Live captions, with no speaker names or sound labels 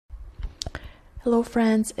Hello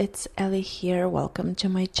friends, it's Ellie here. Welcome to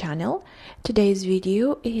my channel. Today's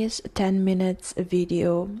video is a 10 minutes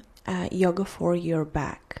video, yoga for your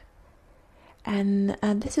back. And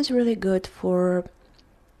this is really good for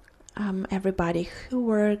everybody who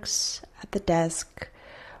works at the desk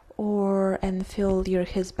and feel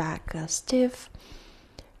his back stiff,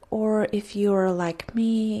 or if you're like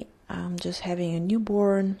me, just having a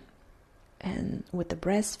newborn and with the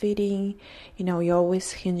breastfeeding, you're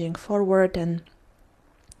always hinging forward and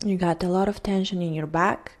you got a lot of tension in your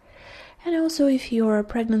back. And also if you're a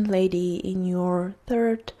pregnant lady in your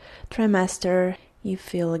third trimester, you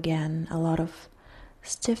feel again a lot of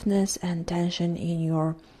stiffness and tension in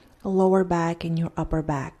your lower back and your upper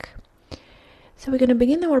back. So we're going to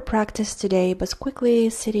begin our practice today by quickly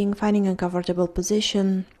sitting, finding a comfortable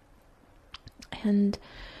position and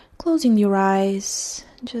closing your eyes,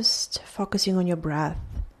 just focusing on your breath.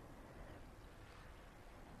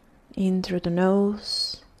 In through the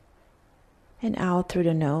nose and out through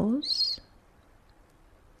the nose.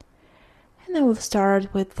 And then we'll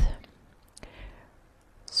start with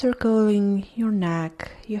circling your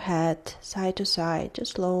neck, your head, side to side,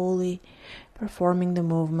 just slowly performing the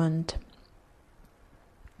movement.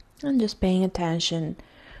 And just paying attention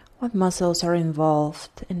what muscles are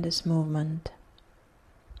involved in this movement.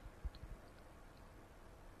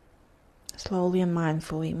 Slowly and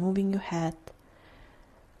mindfully moving your head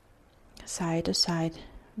side to side,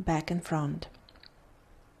 back and front.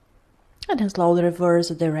 And then slowly reverse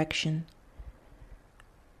the direction.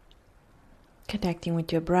 Connecting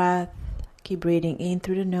with your breath. Keep breathing in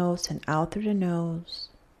through the nose and out through the nose.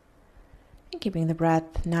 And keeping the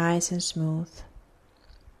breath nice and smooth.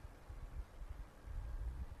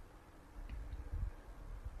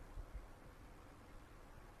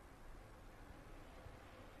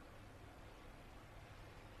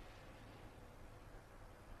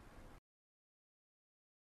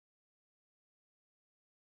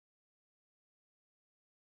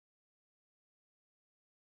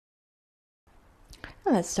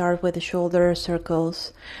 And let's start with the shoulder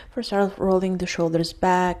circles. First, start rolling the shoulders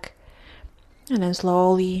back, and then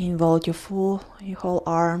slowly involve your whole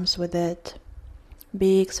arms with it.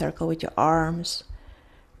 Big circle with your arms,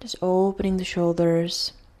 just opening the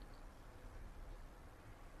shoulders.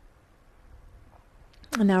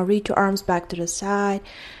 And now reach your arms back to the side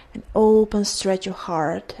and open, stretch your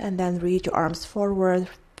heart, and then reach your arms forward.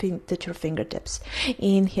 Touch your fingertips.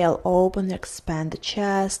 Inhale, open, expand the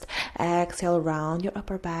chest. Exhale, round your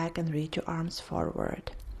upper back and reach your arms forward.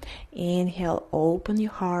 Inhale, open your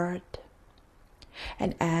heart.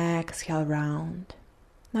 And exhale, round.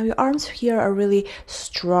 Now your arms here are really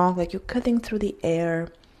strong, like you're cutting through the air.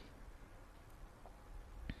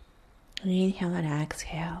 Inhale and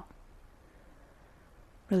exhale.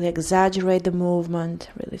 Really exaggerate the movement.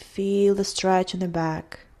 Really feel the stretch in the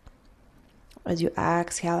back. As you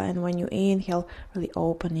exhale, and when you inhale, really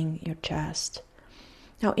opening your chest.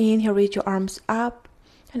 Now inhale, reach your arms up,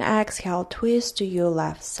 and exhale, twist to your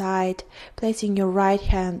left side, placing your right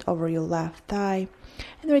hand over your left thigh,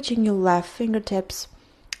 and reaching your left fingertips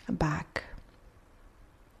back.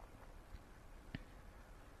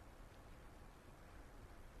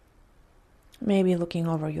 Maybe looking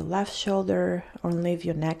over your left shoulder, or if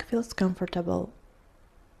your neck feels comfortable.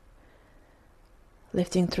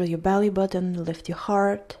 Lifting through your belly button, lift your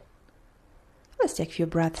heart. Let's take a few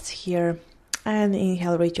breaths here. And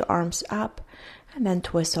inhale, reach your arms up. And then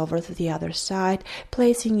twist over to the other side,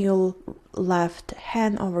 placing your left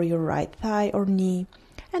hand over your right thigh or knee.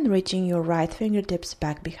 And reaching your right fingertips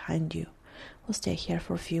back behind you. We'll stay here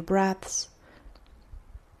for a few breaths.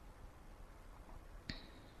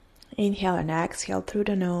 Inhale and exhale through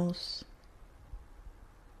the nose.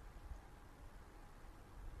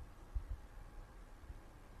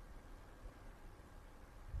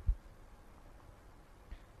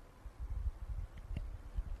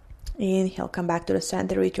 Inhale, come back to the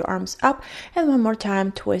center, reach your arms up, and one more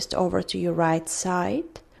time, twist over to your right side,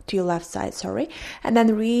 to your left side, and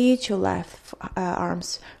then reach your left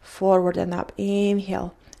arms forward and up.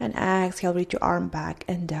 Inhale, and exhale, reach your arm back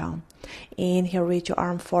and down. Inhale, reach your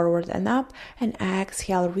arm forward and up, and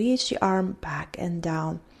exhale, reach your arm back and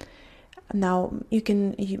down. Now you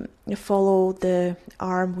can follow the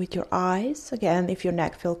arm with your eyes, again, if your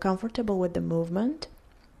neck feels comfortable with the movement.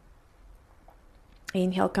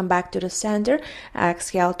 Inhale, come back to the center.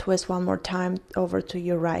 Exhale, twist one more time over to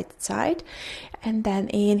your right side. And then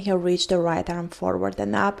inhale, reach the right arm forward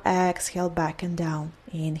and up. Exhale, back and down.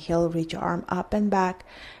 Inhale, reach your arm up and back.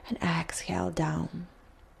 And exhale, down.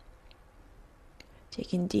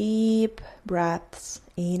 Taking deep breaths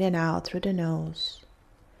in and out through the nose.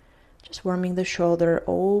 Just warming the shoulder,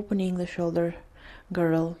 opening the shoulder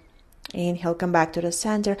girl. Inhale, come back to the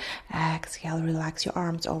center. Exhale, relax your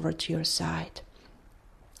arms over to your side.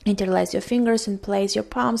 Interlace your fingers and place your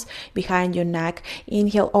palms behind your neck.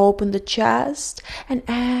 Inhale, open the chest, and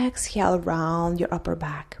exhale, round your upper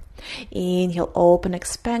back. Inhale, open,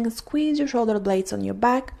 expand, and squeeze your shoulder blades on your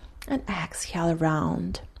back, and exhale,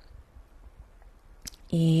 round.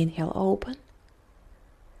 Inhale, open,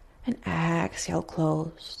 and exhale,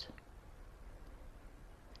 closed.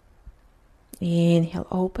 Inhale,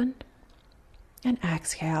 open, and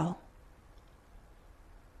exhale.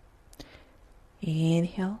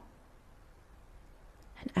 Inhale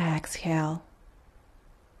and exhale.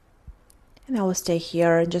 And I will stay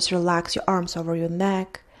here and just relax your arms over your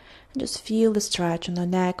neck and just feel the stretch on the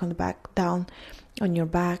neck, on the back, down on your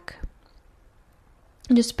back.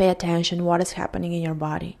 And just pay attention what is happening in your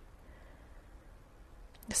body.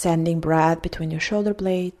 Sending breath between your shoulder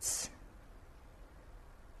blades.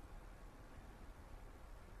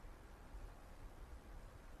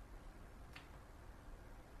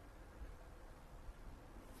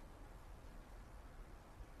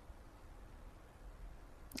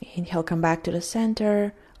 Inhale, come back to the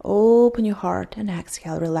center, open your heart, and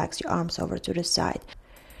exhale, relax your arms over to the side.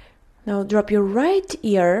 Now drop your right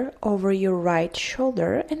ear over your right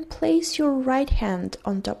shoulder and place your right hand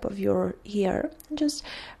on top of your ear. And just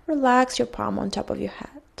relax your palm on top of your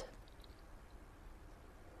head.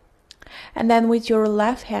 And then with your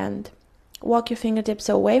left hand, walk your fingertips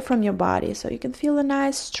away from your body so you can feel a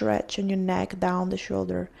nice stretch on your neck, down the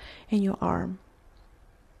shoulder, and your arm.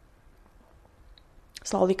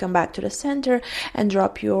 Slowly come back to the center and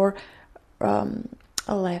drop your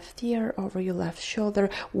left ear over your left shoulder,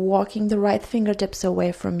 walking the right fingertips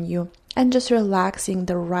away from you, and just relaxing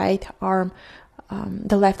the right arm,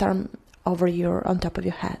 the left arm on top of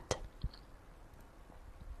your head.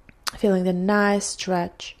 Feeling the nice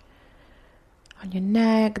stretch on your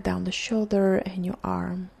neck, down the shoulder, and your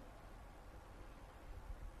arm.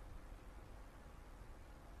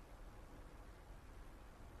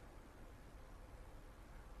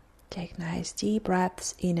 Take nice deep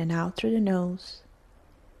breaths in and out through the nose.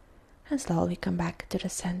 And slowly come back to the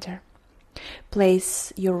center.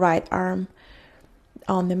 Place your right arm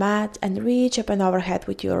on the mat and reach up and overhead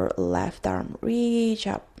with your left arm. Reach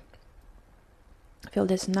up. Feel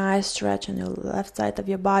this nice stretch on your left side of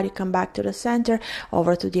your body. Come back to the center,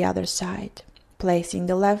 over to the other side. Placing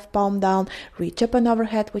the left palm down, reach up and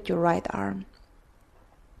overhead with your right arm.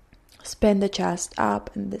 Spin the chest up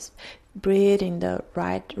and breathe in the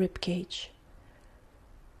right rib cage,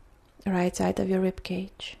 right side of your rib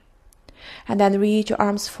cage. And then reach your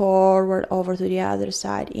arms forward over to the other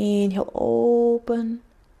side. Inhale, open.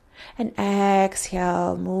 And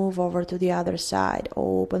exhale, move over to the other side.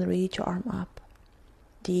 Open, reach your arm up.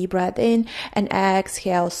 Deep breath in and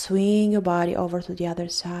exhale, swing your body over to the other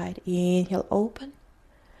side. Inhale, open.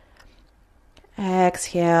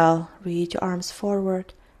 Exhale, reach your arms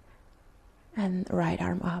forward. And right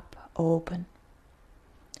arm up, open.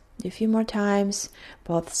 Do a few more times,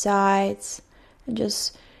 both sides, and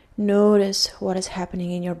just notice what is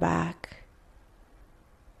happening in your back.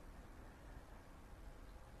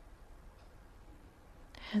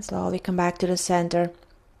 And slowly come back to the center.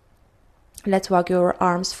 Let's walk your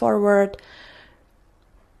arms forward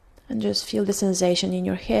and just feel the sensation in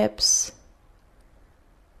your hips.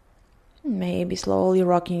 Maybe slowly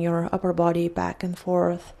rocking your upper body back and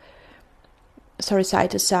forth. Side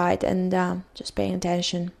to side, and just paying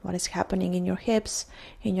attention what is happening in your hips,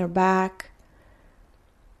 in your back.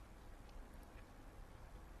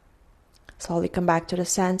 Slowly come back to the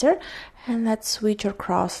center, and let's switch your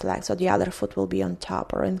cross legs, so the other foot will be on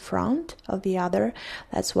top or in front of the other.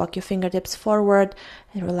 Let's walk your fingertips forward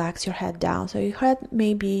and relax your head down. So your head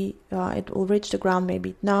maybe it will reach the ground,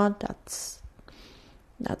 maybe not.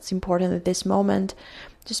 That's important at this moment.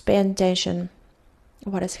 Just pay attention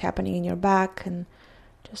what is happening in your back, and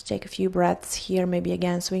just take a few breaths here, maybe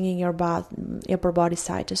again swinging your upper body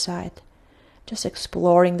side to side, just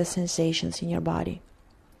exploring the sensations in your body.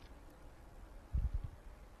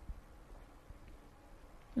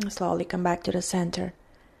 And slowly come back to the center.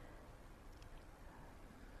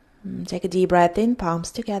 Take a deep breath in, palms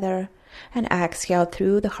together, and exhale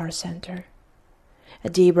through the heart center. A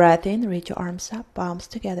deep breath in, reach your arms up, palms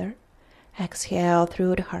together. Exhale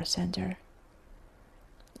through the heart center.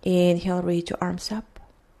 Inhale, reach your arms up.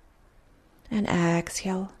 And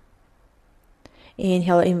exhale.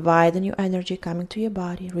 Inhale, invite the new energy coming to your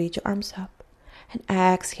body. Reach your arms up. And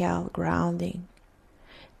exhale, grounding.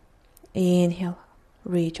 Inhale,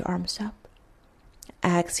 reach your arms up.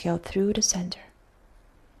 Exhale through the center.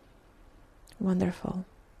 Wonderful.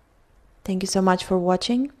 Thank you so much for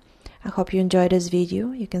watching. I hope you enjoyed this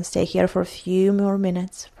video. You can stay here for a few more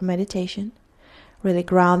minutes for meditation, really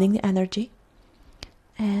grounding the energy.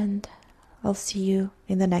 And I'll see you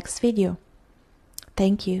in the next video.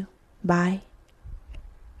 Thank you. Bye.